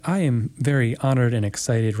I am very honored and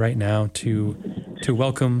excited right now to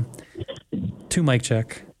welcome to Mic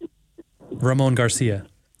Check Ramon Garcia,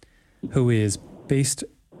 who is based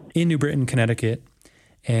in New Britain, Connecticut,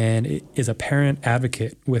 and is a parent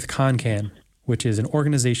advocate with CONCAN, which is an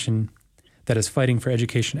organization that is fighting for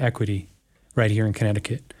education equity right here in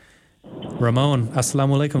Connecticut. Ramon,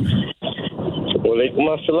 assalamu alaikum.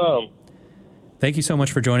 Walaikum assalam. Thank you so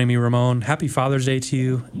much for joining me, Ramon. Happy Father's Day to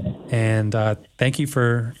you, and thank you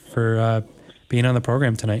for being on the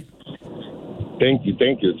program tonight. Thank you.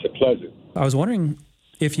 It's a pleasure. I was wondering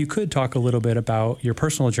if you could talk a little bit about your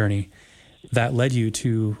personal journey that led you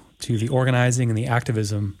to the organizing and the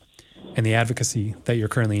activism and the advocacy that you're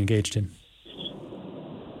currently engaged in.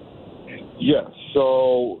 Yeah.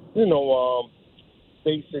 So,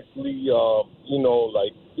 basically, I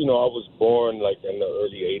was born like in the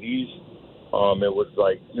early 80s. It was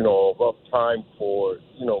like, a rough time for,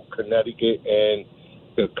 Connecticut and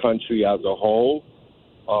the country as a whole.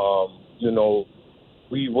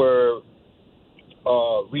 We were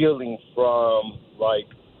reeling from like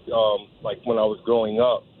when I was growing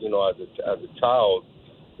up, as a child,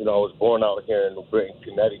 I was born out here in New Britain,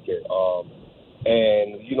 Connecticut.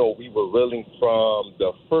 And we were reeling from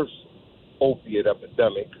the first opiate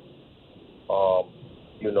epidemic.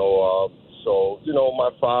 So, my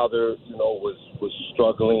father, was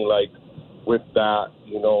struggling like with that,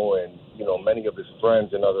 and, many of his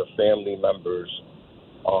friends and other family members,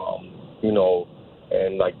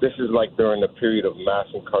 and like this is like during the period of mass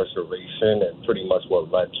incarceration and pretty much what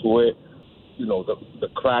led to it. The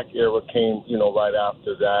crack era came, right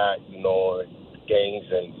after that, and gangs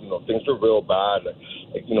and, things were real bad.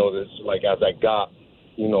 This, like as I got,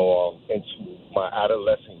 into my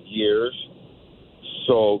adolescent years.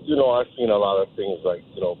 So, I've seen a lot of things like,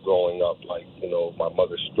 growing up, like, my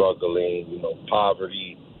mother struggling,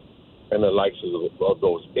 poverty, and the likes of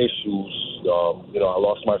those issues. I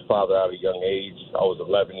lost my father at a young age. I was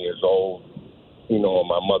 11 years old.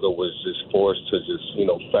 My mother was just forced to just,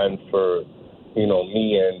 fend for,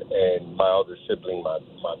 me and my other sibling,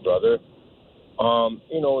 my brother.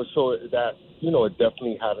 So that, it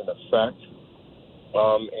definitely had an effect.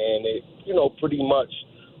 And it, pretty much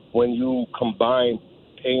when you combine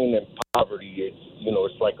pain and poverty,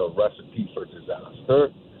 it's like a recipe for disaster.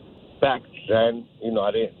 Back then,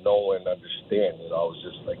 I didn't know and understand. I was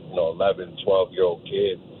just like, 11, 12-year-old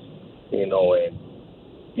kid, and,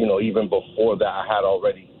 even before that, I had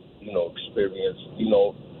already, experienced,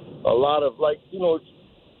 a lot of like,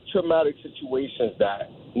 traumatic situations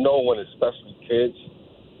that no one, especially kids,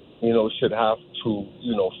 should have to,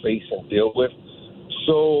 face and deal with.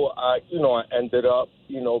 So I ended up,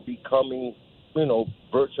 becoming,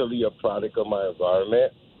 virtually a product of my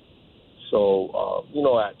environment. So,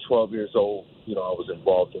 at 12 years old, I was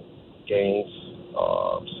involved in gangs,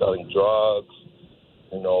 selling drugs,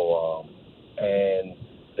 and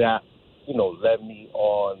that, led me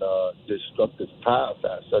on a destructive path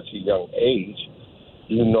at such a young age,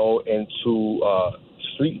 into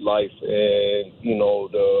street life and,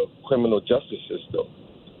 the criminal justice system.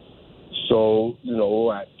 So,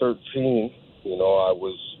 at 13, I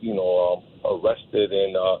was, arrested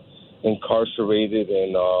and incarcerated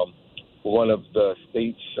in one of the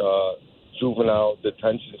state's juvenile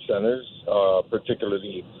detention centers,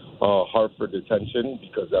 particularly Hartford Detention,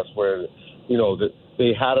 because that's where,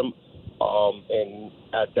 they had them and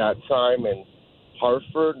at that time in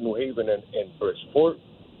Hartford, New Haven, and Bridgeport.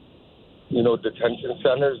 Detention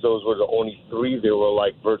centers, those were the only three. They were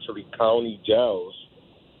like virtually county jails,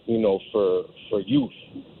 for youth.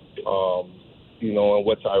 And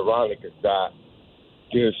what's ironic is that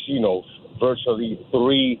there's, virtually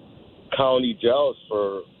 3 county jails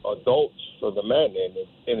for adults, for the men,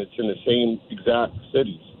 and it's in the same exact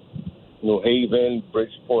cities, New Haven,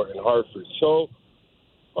 Bridgeport, and Hartford. So,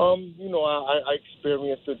 I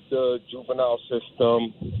experienced the juvenile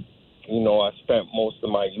system. I spent most of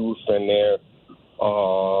my youth in there.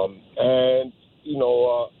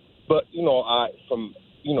 But,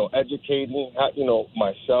 educating,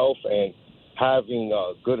 myself and having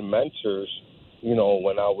good mentors,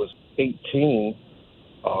 when I was 18,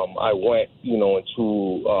 I went,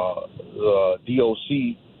 into the DOC,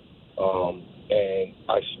 and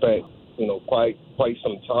I spent, quite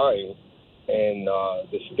some time in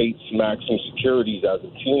the state's maximum securities as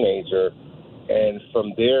a teenager. And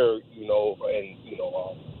from there,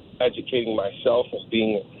 educating myself and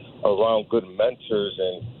being around good mentors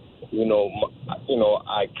and,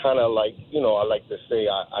 I kind of like, I like to say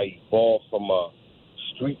I evolved from a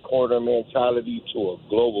street corner mentality to a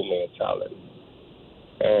global mentality.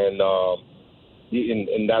 And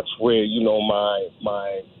that's where,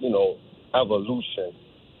 my evolution,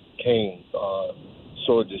 came,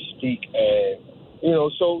 so to speak. And,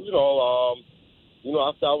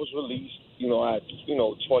 after I was released, at,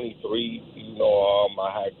 23, I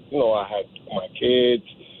had my kids,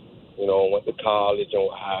 went to college and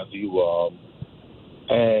what have you.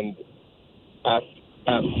 And at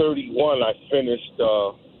 31, I finished,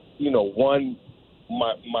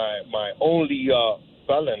 my only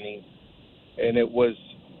felony, and it was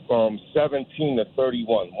from 17 to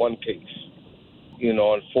 31, one case.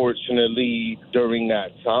 Unfortunately, during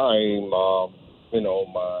that time, my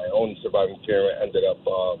only surviving parent ended up,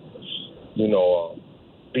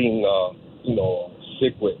 being,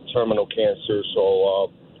 sick with terminal cancer. So,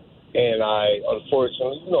 and I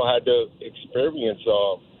unfortunately, had to experience,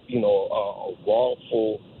 a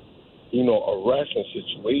wrongful, arrest and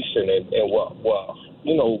situation. And what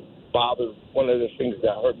bothered, one of the things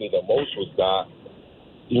that hurt me the most was that,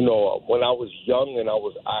 when I was young and I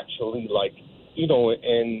was actually like,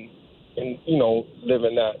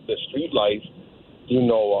 living the street life,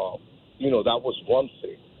 that was one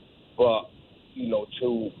thing. But,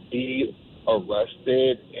 to be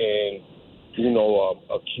arrested and,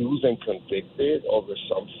 accused and convicted over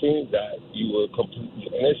something that you were completely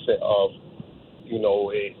innocent of,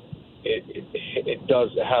 it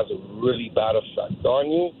has a really bad effect on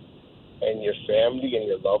you and your family and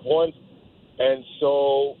your loved ones. And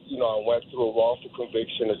so, I went through a wrongful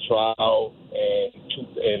conviction, a trial, and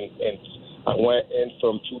I went in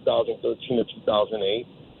from 2013 to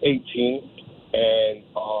 2018,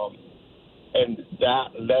 and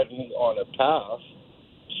that led me on a path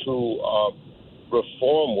to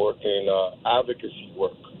reform work and advocacy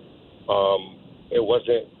work. It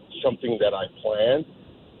wasn't something that I planned.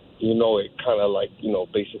 It kind of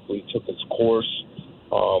basically took its course.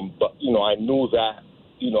 But, I knew that,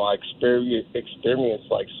 I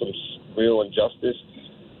experienced like some real injustice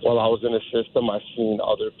while I was in the system. I've seen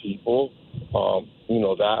other people,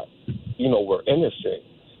 that, were innocent.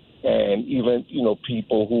 And even,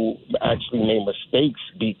 people who actually made mistakes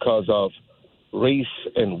because of race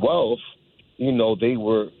and wealth, they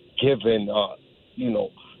were given,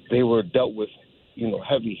 they were dealt with,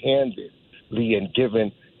 heavy-handedly and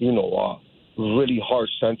given, really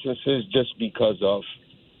harsh sentences just because of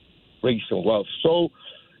race and wealth. So,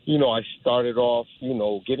 I started off,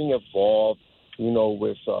 getting involved,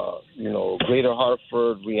 with, Greater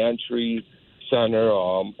Hartford Reentry Center,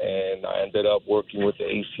 and I ended up working with the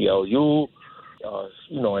ACLU,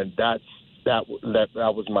 and that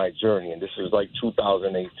was my journey. And this is like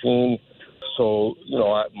 2018. So,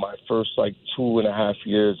 my first 2.5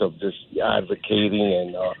 years of just advocating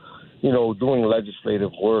and, doing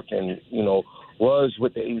legislative work and, was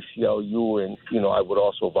with the ACLU, and, I would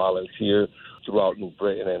also volunteer throughout New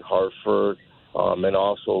Britain and Hartford, and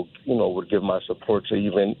also, would give my support to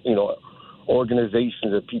even,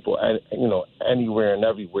 organizations and people, anywhere and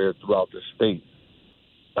everywhere throughout the state.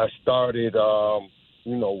 I started,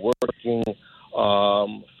 working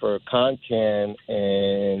for CONCAN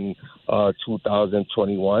in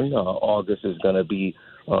 2021. August is going to be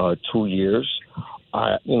 2 years.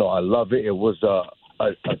 I love it. It was a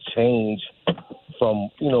change from,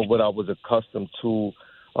 what I was accustomed to,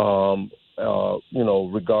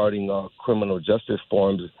 regarding criminal justice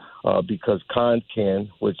forms, because CONCAN,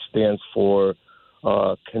 which stands for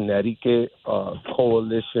Connecticut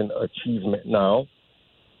Coalition Achievement Now,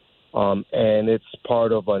 and it's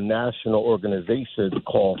part of a national organization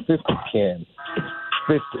called 50CAN,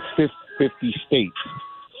 50 states.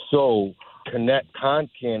 So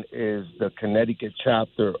CONCAN is the Connecticut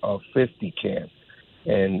chapter of 50CAN.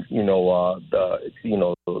 And, the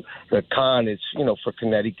CON is, for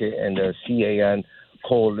Connecticut, and the CAN,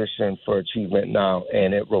 Coalition for Achievement Now.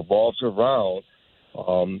 And it revolves around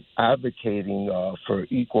advocating for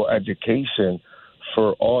equal education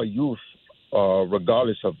for all youth,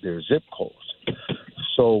 regardless of their zip codes.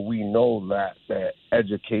 So we know that the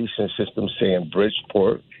education system, say in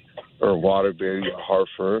Bridgeport or Waterbury or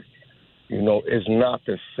Hartford, is not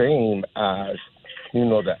the same as,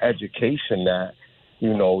 the education that,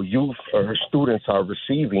 youth or students are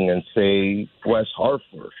receiving in, say, West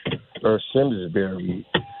Hartford or Simsbury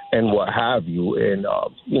and what have you. And,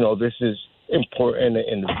 this is important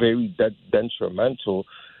and very detrimental,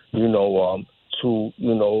 to,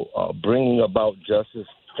 bringing about justice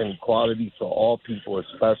and equality for all people,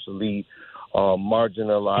 especially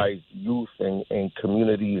marginalized youth and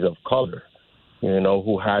communities of color,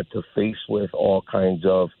 who had to face with all kinds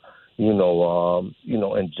of,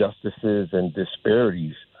 injustices and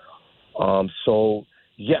disparities. So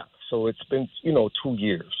it's been, 2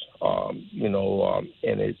 years, and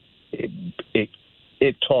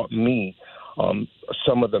it taught me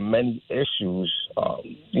some of the many issues,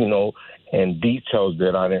 and details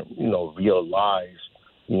that I didn't, realize,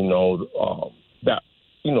 that,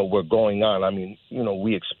 were going on. I mean,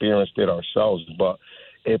 we experienced it ourselves, but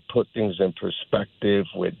it put things in perspective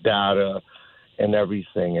with data and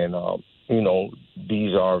everything. And,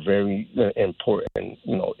 these are very important,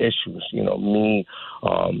 issues. Me,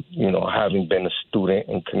 having been a student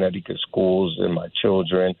in Connecticut schools and my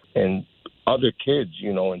children and other kids,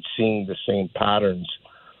 and seeing the same patterns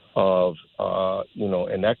of,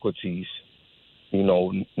 inequities,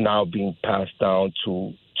 now being passed down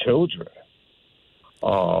to children.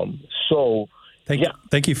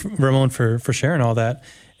 Thank you, Ramon, for sharing all that.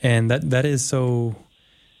 And that is so,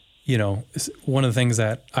 one of the things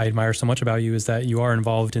that I admire so much about you is that you are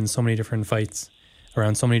involved in so many different fights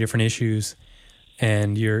around so many different issues,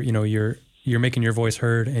 and you're making your voice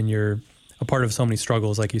heard, and you're a part of so many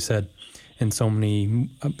struggles, like you said, and so many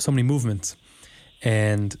movements.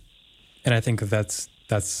 And I think that's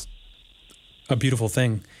a beautiful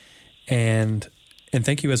thing. And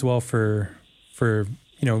thank you as well for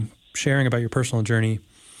sharing about your personal journey,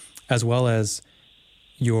 as well as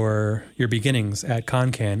your beginnings at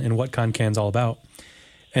ConCan and what ConCan's all about.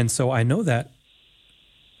 And so I know that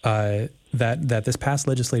that this past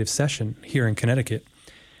legislative session here in Connecticut,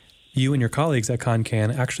 you and your colleagues at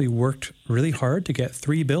ConCan actually worked really hard to get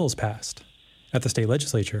 3 bills passed at the state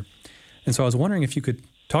legislature. And so I was wondering if you could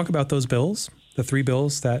talk about those bills, the 3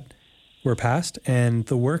 bills that were passed, and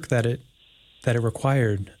the work that it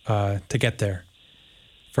required to get there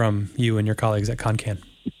from you and your colleagues at ConCan.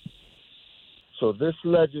 So this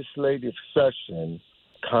legislative session,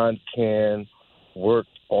 ConCan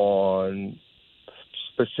worked on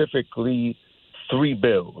specifically 3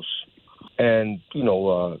 bills. And,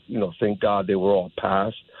 thank God they were all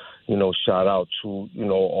passed. Shout out to,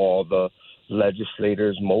 all the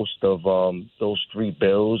legislators. Most of those 3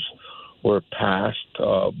 bills were passed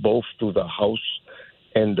both through the House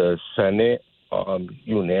and the Senate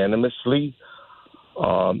unanimously.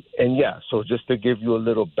 So just to give you a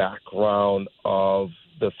little background of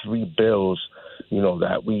the 3 bills,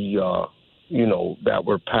 that we, that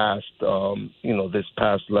were passed, this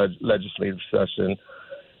past legislative session,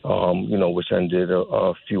 which ended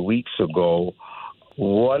a few weeks ago.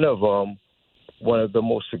 One of the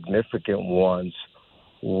most significant ones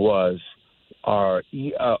was our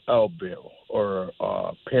ELL bill, or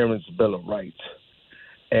Parents' Bill of Rights.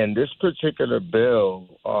 And this particular bill,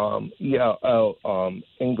 ELL,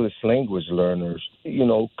 English language learners,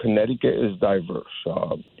 Connecticut is diverse.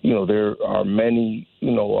 There are many,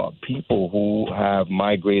 people who have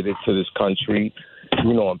migrated to this country,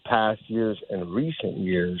 in past years and recent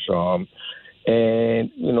years.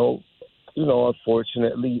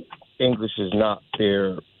 Unfortunately, English is not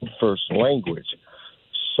their first language.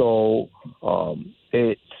 So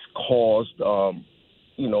it's caused,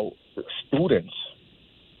 students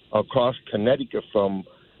across Connecticut from,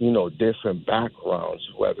 different backgrounds,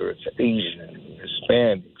 whether it's Asian,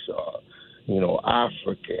 Hispanics,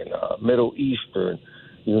 African, Middle Eastern,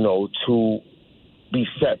 to be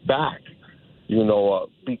set back,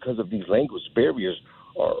 because of these language barriers,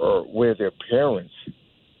 or where their parents,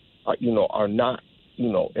 are not,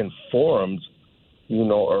 informed,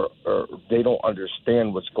 or they don't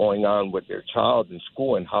understand what's going on with their child in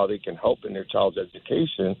school and how they can help in their child's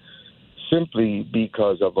education, simply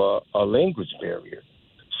because of a language barrier.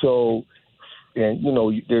 So, and,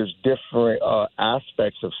 there's different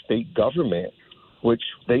aspects of state government which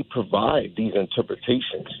they provide these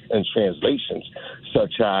interpretations and translations,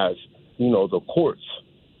 such as, the courts,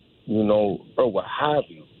 or what have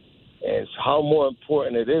you. And how more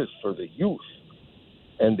important it is for the youth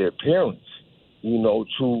and their parents,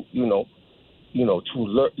 to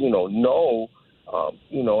learn, know,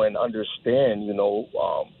 and understand,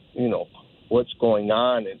 what's going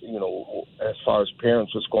on, and, as far as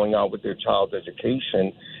parents, what's going on with their child's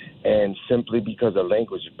education. And simply because of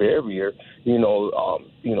language barrier,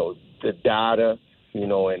 the data,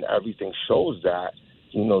 and everything shows that,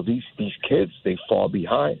 these kids, they fall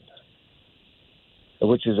behind,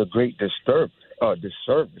 which is a great disservice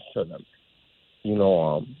to them,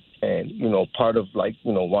 and, part of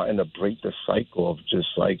wanting to break the cycle of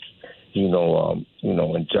just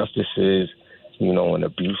injustices, and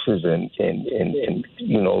abuses and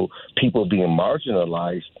people being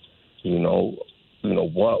marginalized,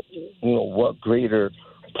 what greater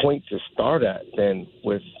point to start at than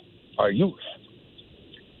with our youth,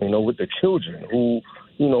 with the children who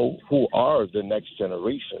are the next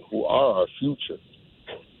generation, who are our future.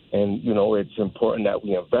 And, it's important that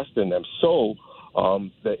we invest in them. So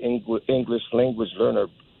the English language learner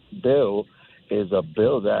bill is a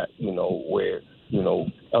bill that, where,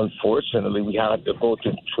 unfortunately we had to go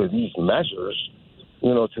to these measures,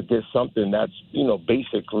 to get something that's,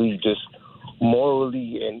 basically just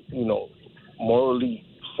morally and, morally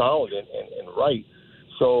sound and right.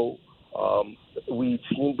 So we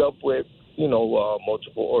teamed up with,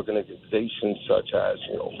 multiple organizations such as,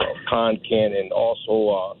 ConCan and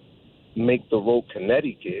also Make the Road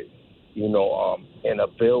Connecticut, and a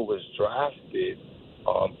bill was drafted,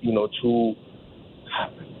 to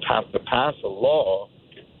have to pass a law,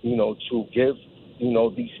 to give,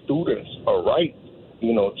 these students a right,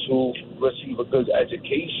 to receive a good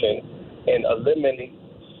education and eliminate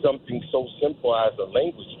something so simple as a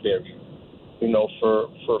language barrier,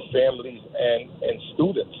 for families and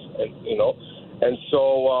students, and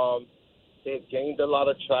so it gained a lot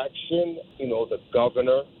of traction. The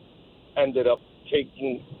governor ended up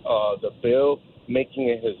taking the bill, making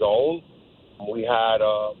it his own. We had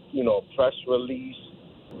a press release,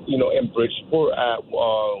 in Bridgeport at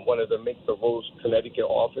one of the Make the Roads Connecticut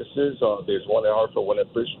offices. There's one in Hartford, one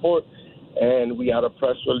at Bridgeport. And we had a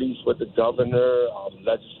press release with the governor,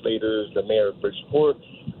 legislators, the mayor of Bridgeport,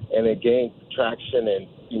 and it gained traction, and,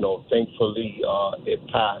 thankfully it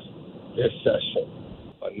passed this session.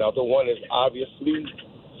 Another one is obviously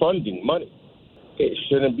funding, money. It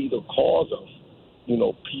shouldn't be the cause of,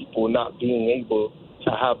 people not being able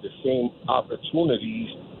to have the same opportunities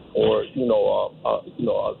or,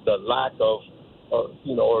 the lack of, or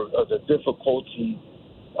the difficulty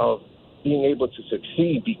of being able to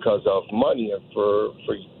succeed because of money. And for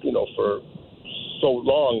so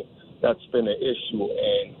long, that's been an issue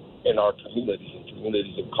in our communities and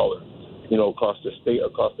communities of color, across the state,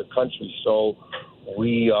 across the country. So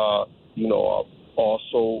we,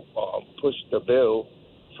 also pushed the bill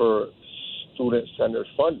for student-centered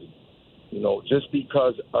funding. Just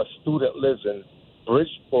because a student lives in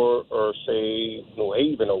Bridgeport or, say, New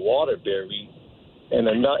Haven or Waterbury, and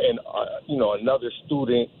another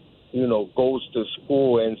student, goes to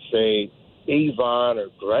school in, say, Avon or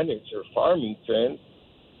Greenwich or Farmington,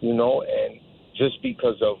 and just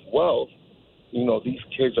because of wealth, these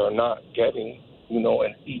kids are not getting,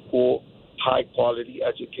 an equal high-quality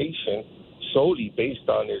education solely based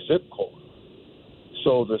on their zip code.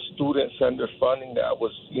 So the student-centered funding that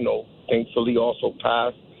was, thankfully also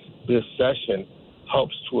passed this session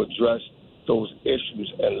helps to address those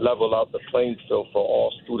issues and level out the playing field for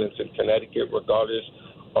all students in Connecticut, regardless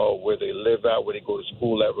of where they live at, where they go to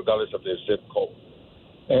school at, regardless of their zip code.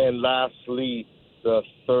 And lastly, the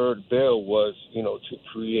third bill was, to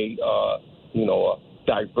create,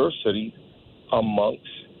 diversity amongst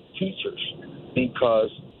teachers, because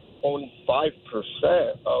only 5%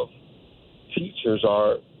 of teachers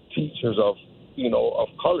are teachers of, of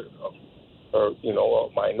color, are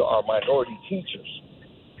minority teachers.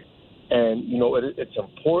 And, it's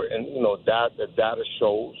important, that the data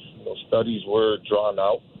shows, studies were drawn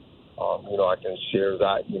out. I can share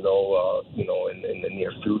that, in the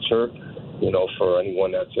near future, for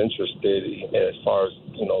anyone that's interested as far as,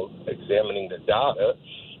 examining the data,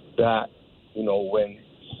 that, when,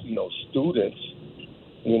 students,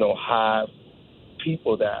 have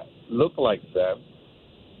people that look like them,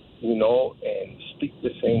 and speak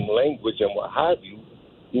the same language and what have you,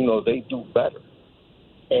 they do better.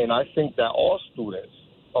 And I think that all students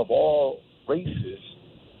of all races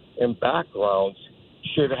and backgrounds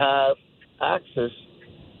should have access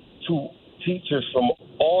to teachers from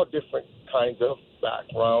all different kinds of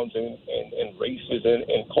backgrounds and races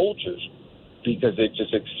and cultures, because it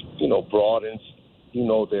just, broadens,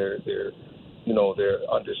 their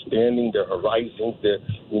understanding, their horizons, their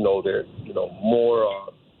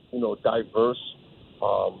more, diverse,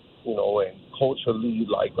 and culturally,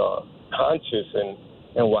 conscious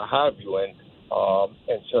and what have you. And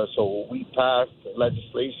so we passed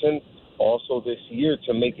legislation also this year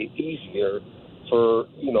to make it easier for,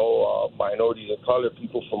 minorities of color,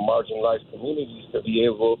 people from marginalized communities to be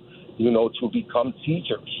able, to become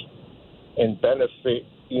teachers and benefit,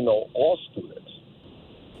 all students.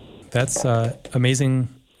 That's amazing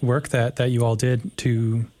work that you all did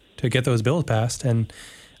to get those bills passed and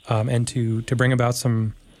to bring about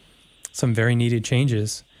some very needed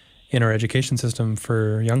changes in our education system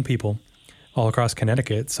for young people all across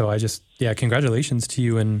Connecticut. So congratulations to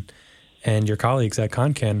you and your colleagues at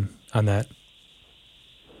ConCan on that.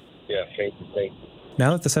 Yeah, thank you.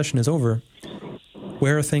 Now that the session is over,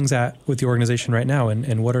 where are things at with the organization right now,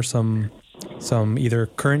 and what are some either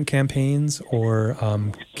current campaigns or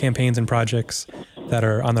campaigns and projects that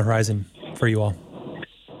are on the horizon for you all?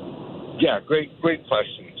 Yeah, great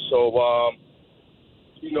question. So,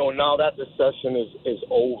 now that the session is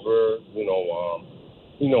over,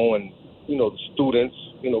 and the students,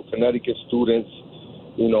 Connecticut students,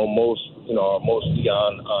 are mostly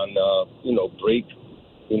on break,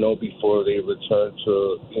 before they return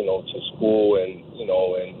to school and, in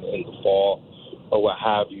the fall or what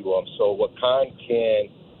have you. So what ConCan,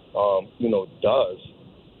 does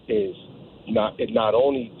is not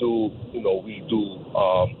only do, we do,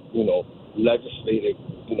 legislative,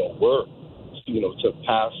 work, to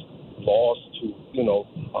pass laws to,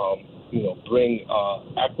 bring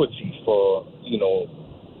equity for,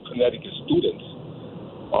 Connecticut students.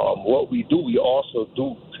 What we do, we also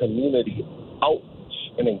do community outreach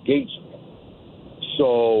and engagement.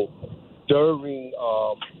 So during, the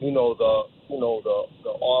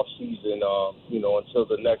off season, until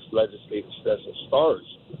the next legislative session starts,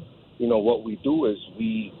 what we do is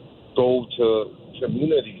we go to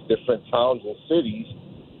communities, different towns and cities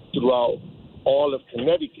throughout all of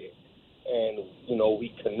Connecticut, and we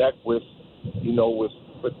connect with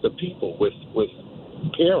the people, with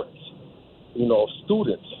parents,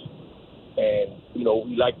 students, and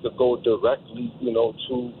we like to go directly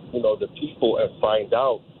to the people and find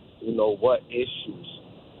out what issues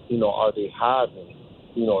are they having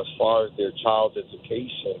as far as their child's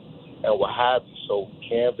education and what have you. So we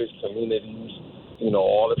canvass communities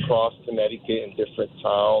all across Connecticut in different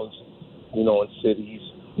towns and cities.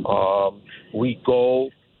 We go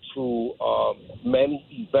to many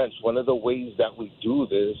events. One of the ways that we do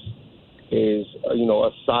this is,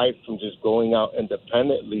 aside from just going out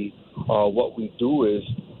independently, what we do is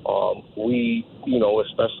we,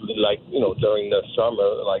 especially during the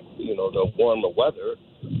summer, the warmer weather,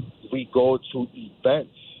 we go to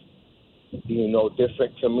events,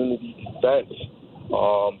 different community events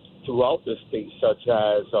throughout the state, such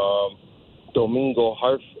as Domingo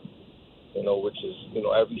Hartford, which is,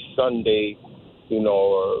 every Sunday,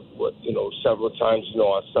 or several times,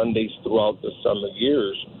 on Sundays throughout the summer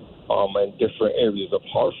years, in different areas of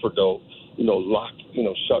Hartford, though,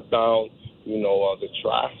 shut down, the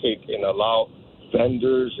traffic and allow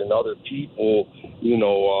vendors and other people,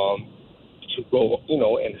 to go,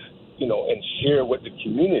 and share with the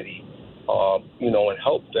community, and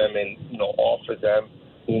help them and, offer them,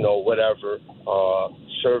 whatever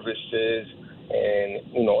services and,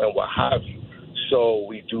 and what have you. So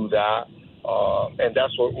we do that. And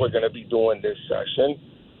that's what we're going to be doing this session.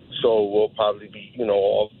 So we'll probably be,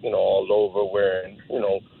 all over. We're in,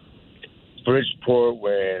 Bridgeport,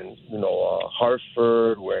 we're in,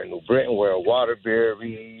 Hartford, we're in New Britain, we're in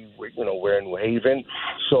Waterbury, we're in New Haven.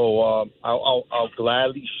 So I'll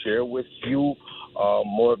gladly share with you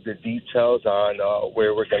more of the details on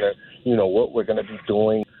where we're going to, what we're going to be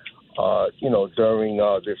doing, during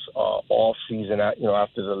this off season,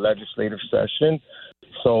 after the legislative session.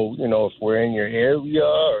 So, if we're in your area,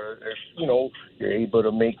 or if, you're able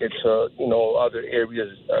to make it to, other areas,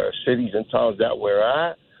 cities and towns that we're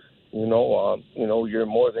at, you're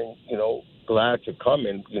more than, glad to come.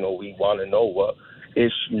 And, we want to know what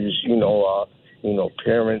issues,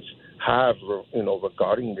 parents have,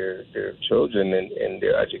 regarding their children and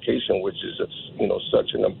their education, which is,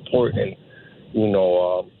 such an important,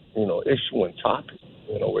 issue and topic.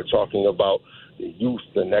 We're talking about the youth,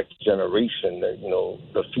 the next generation,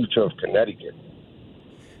 the future of Connecticut.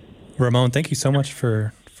 Ramon, thank you so much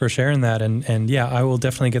for sharing that. And yeah, I will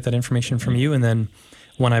definitely get that information from you. And then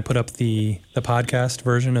when I put up the podcast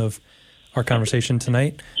version of our conversation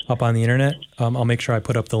tonight up on the internet, I'll make sure I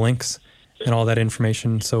put up the links and all that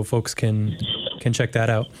information so folks can check that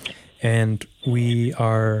out. And we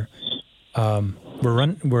are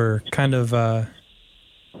we're kind of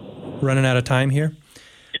running out of time here.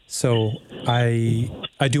 So I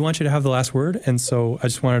do want you to have the last word. And so I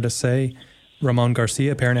just wanted to say, Ramon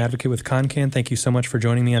Garcia, parent advocate with ConCan, thank you so much for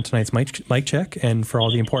joining me on tonight's mic check and for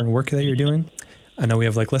all the important work that you're doing. I know we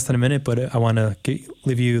have less than a minute, but I want to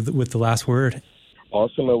leave you with the last word.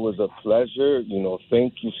 Awesome. It was a pleasure.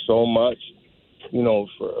 Thank you so much,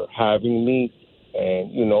 for having me.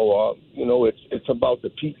 And, it's about the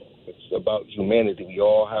people. It's about humanity. We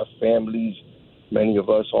all have families. Many of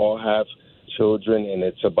us all have children, and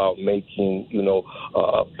it's about making,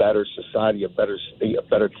 a better society, a better state, a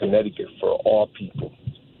better Connecticut for all people.